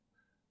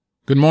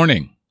Good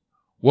morning.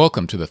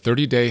 Welcome to the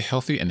 30-Day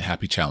Healthy and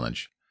Happy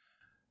Challenge.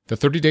 The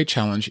 30-Day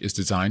Challenge is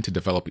designed to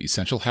develop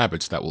essential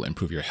habits that will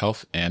improve your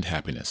health and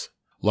happiness.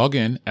 Log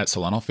in at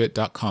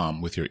solanofit.com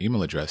with your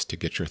email address to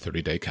get your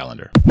 30-day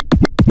calendar.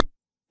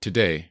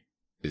 Today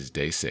is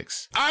day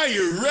 6. Are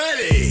you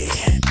ready?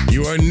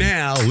 You are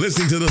now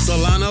listening to the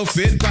Solano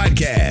Fit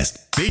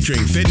Podcast,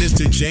 featuring fitness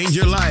to change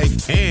your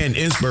life and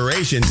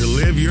inspiration to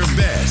live your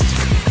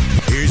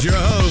best. Here's your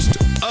host,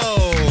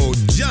 O.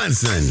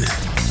 Johnson.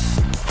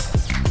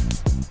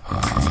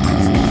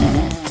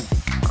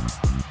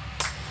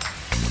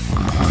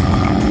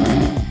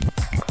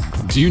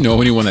 Do you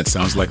know anyone that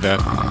sounds like that?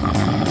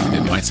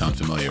 It might sound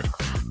familiar.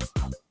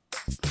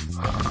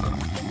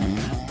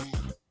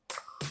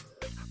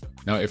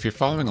 Now, if you're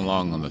following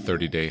along on the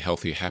 30-Day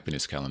Healthy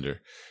Happiness Calendar,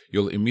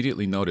 you'll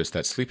immediately notice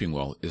that sleeping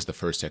well is the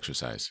first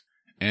exercise,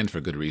 and for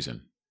good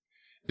reason.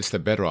 It's the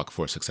bedrock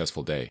for a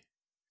successful day.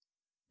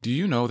 Do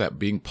you know that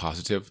being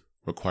positive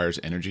requires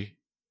energy?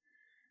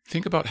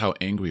 Think about how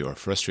angry or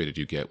frustrated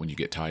you get when you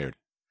get tired.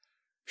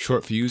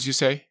 Short fuse, you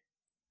say?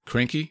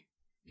 Cranky?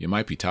 You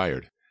might be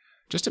tired.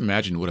 Just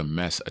imagine what a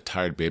mess a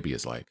tired baby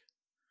is like.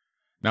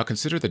 Now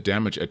consider the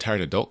damage a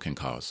tired adult can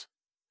cause.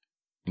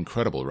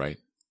 Incredible, right?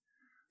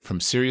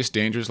 From serious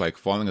dangers like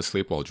falling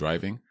asleep while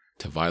driving,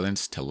 to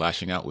violence, to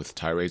lashing out with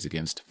tirades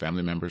against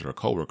family members or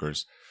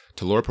coworkers,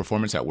 to lower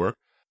performance at work,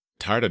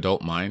 tired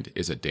adult mind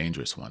is a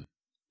dangerous one.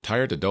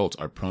 Tired adults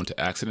are prone to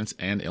accidents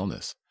and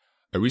illness.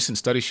 A recent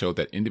study showed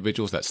that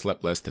individuals that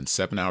slept less than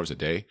 7 hours a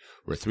day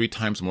were 3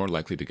 times more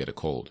likely to get a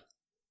cold.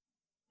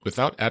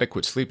 Without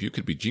adequate sleep, you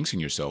could be jinxing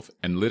yourself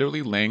and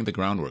literally laying the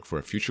groundwork for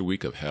a future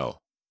week of hell.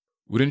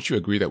 Wouldn't you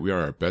agree that we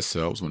are our best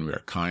selves when we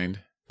are kind,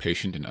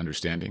 patient, and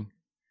understanding?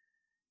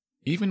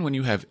 Even when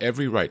you have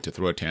every right to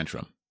throw a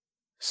tantrum,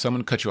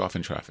 someone cut you off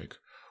in traffic,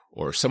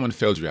 or someone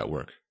failed you at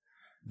work,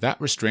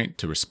 that restraint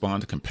to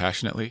respond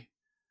compassionately,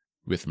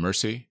 with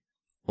mercy,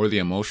 or the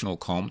emotional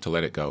calm to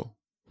let it go,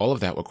 all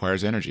of that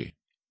requires energy.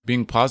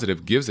 Being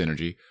positive gives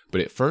energy, but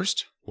it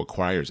first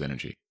requires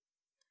energy.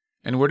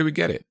 And where do we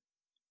get it?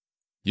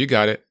 You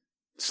got it.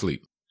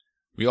 Sleep.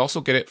 We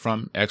also get it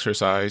from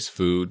exercise,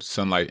 food,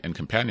 sunlight, and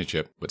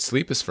companionship, but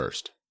sleep is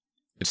first.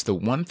 It's the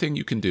one thing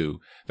you can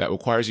do that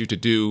requires you to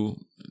do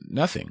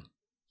nothing,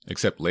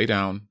 except lay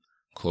down,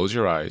 close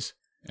your eyes,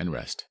 and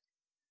rest.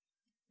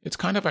 It's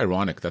kind of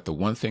ironic that the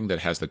one thing that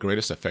has the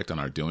greatest effect on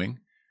our doing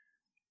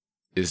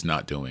is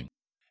not doing.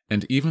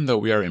 And even though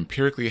we are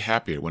empirically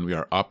happier when we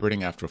are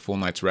operating after a full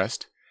night's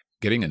rest,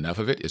 getting enough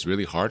of it is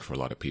really hard for a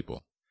lot of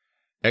people.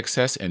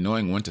 Excess and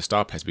knowing when to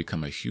stop has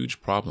become a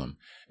huge problem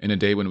in a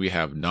day when we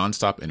have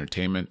nonstop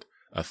entertainment,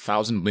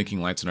 1,000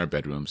 blinking lights in our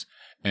bedrooms,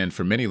 and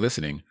for many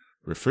listening,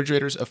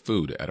 refrigerators of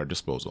food at our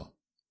disposal.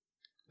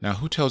 Now,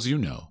 who tells you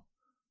no?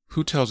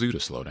 Who tells you to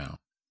slow down?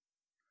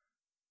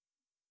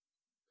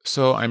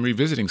 So I'm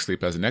revisiting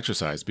sleep as an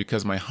exercise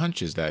because my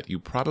hunch is that you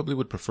probably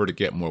would prefer to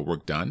get more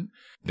work done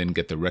than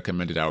get the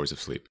recommended hours of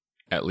sleep.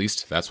 At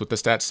least that's what the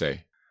stats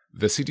say.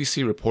 The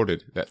CDC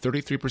reported that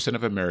 33%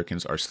 of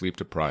Americans are sleep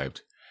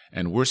deprived.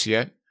 And worse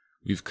yet,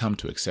 we've come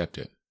to accept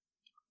it.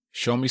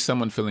 Show me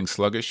someone feeling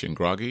sluggish and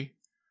groggy,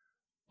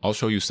 I'll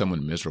show you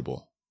someone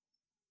miserable.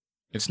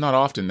 It's not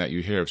often that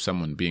you hear of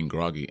someone being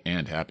groggy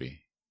and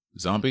happy.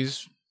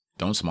 Zombies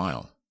don't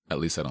smile. At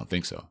least I don't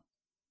think so.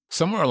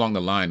 Somewhere along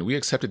the line, we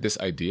accepted this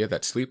idea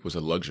that sleep was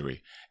a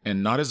luxury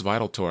and not as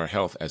vital to our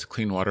health as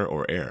clean water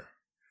or air.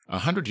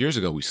 100 years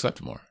ago, we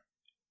slept more.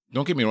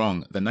 Don't get me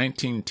wrong, the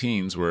 19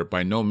 teens were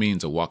by no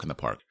means a walk in the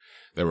park.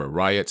 There were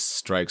riots,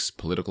 strikes,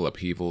 political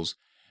upheavals,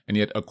 and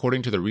yet,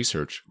 according to the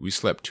research, we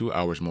slept 2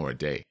 hours more a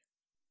day.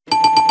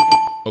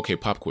 Okay,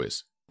 pop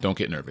quiz. Don't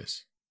get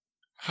nervous.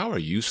 How are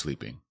you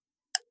sleeping?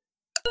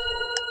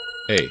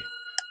 A.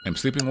 I'm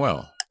sleeping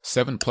well,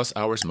 7+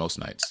 hours most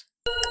nights.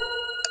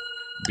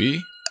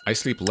 B. I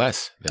sleep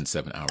less than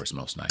 7 hours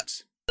most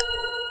nights.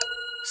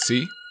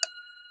 C.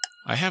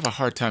 I have a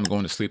hard time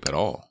going to sleep at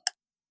all.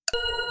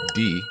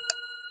 D.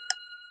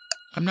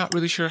 I'm not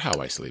really sure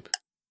how I sleep.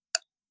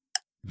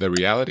 The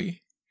reality?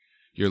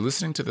 You're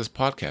listening to this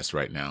podcast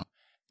right now,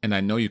 and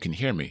I know you can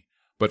hear me,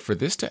 but for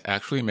this to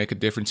actually make a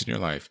difference in your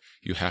life,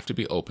 you have to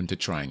be open to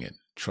trying it,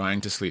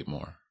 trying to sleep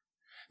more.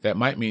 That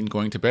might mean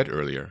going to bed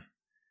earlier.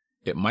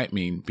 It might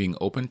mean being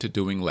open to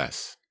doing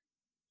less,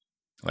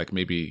 like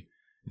maybe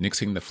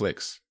nixing the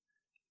flicks.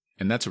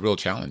 And that's a real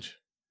challenge.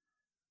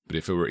 But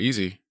if it were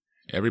easy,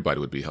 everybody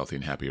would be healthy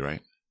and happy,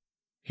 right?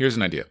 Here's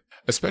an idea,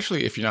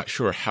 especially if you're not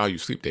sure how you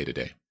sleep day to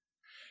day.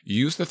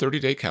 Use the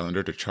 30-day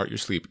calendar to chart your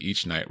sleep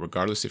each night,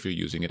 regardless if you're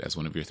using it as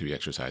one of your 3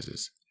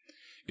 exercises.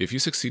 If you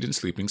succeed in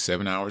sleeping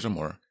 7 hours or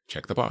more,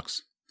 check the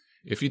box.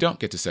 If you don't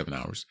get to 7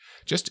 hours,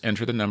 just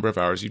enter the number of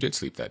hours you did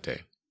sleep that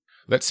day.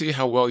 Let's see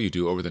how well you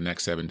do over the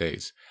next 7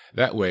 days.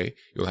 That way,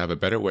 you'll have a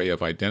better way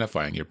of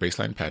identifying your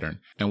baseline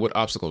pattern and what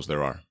obstacles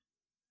there are.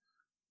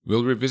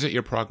 We'll revisit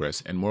your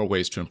progress and more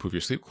ways to improve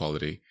your sleep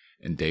quality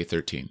in day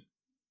 13.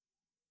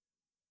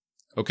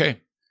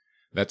 Okay,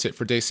 that's it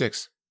for day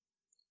 6.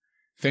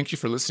 Thank you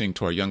for listening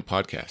to our young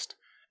podcast,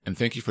 and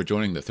thank you for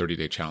joining the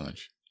 30-Day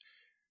Challenge.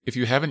 If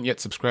you haven't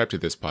yet subscribed to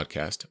this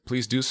podcast,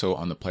 please do so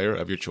on the player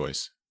of your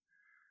choice.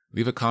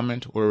 Leave a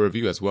comment or a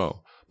review as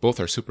well.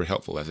 Both are super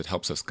helpful as it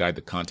helps us guide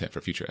the content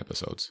for future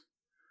episodes.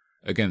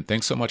 Again,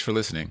 thanks so much for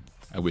listening.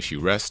 I wish you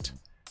rest,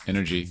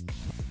 energy,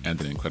 and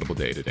an incredible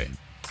day today.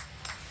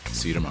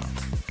 See you tomorrow.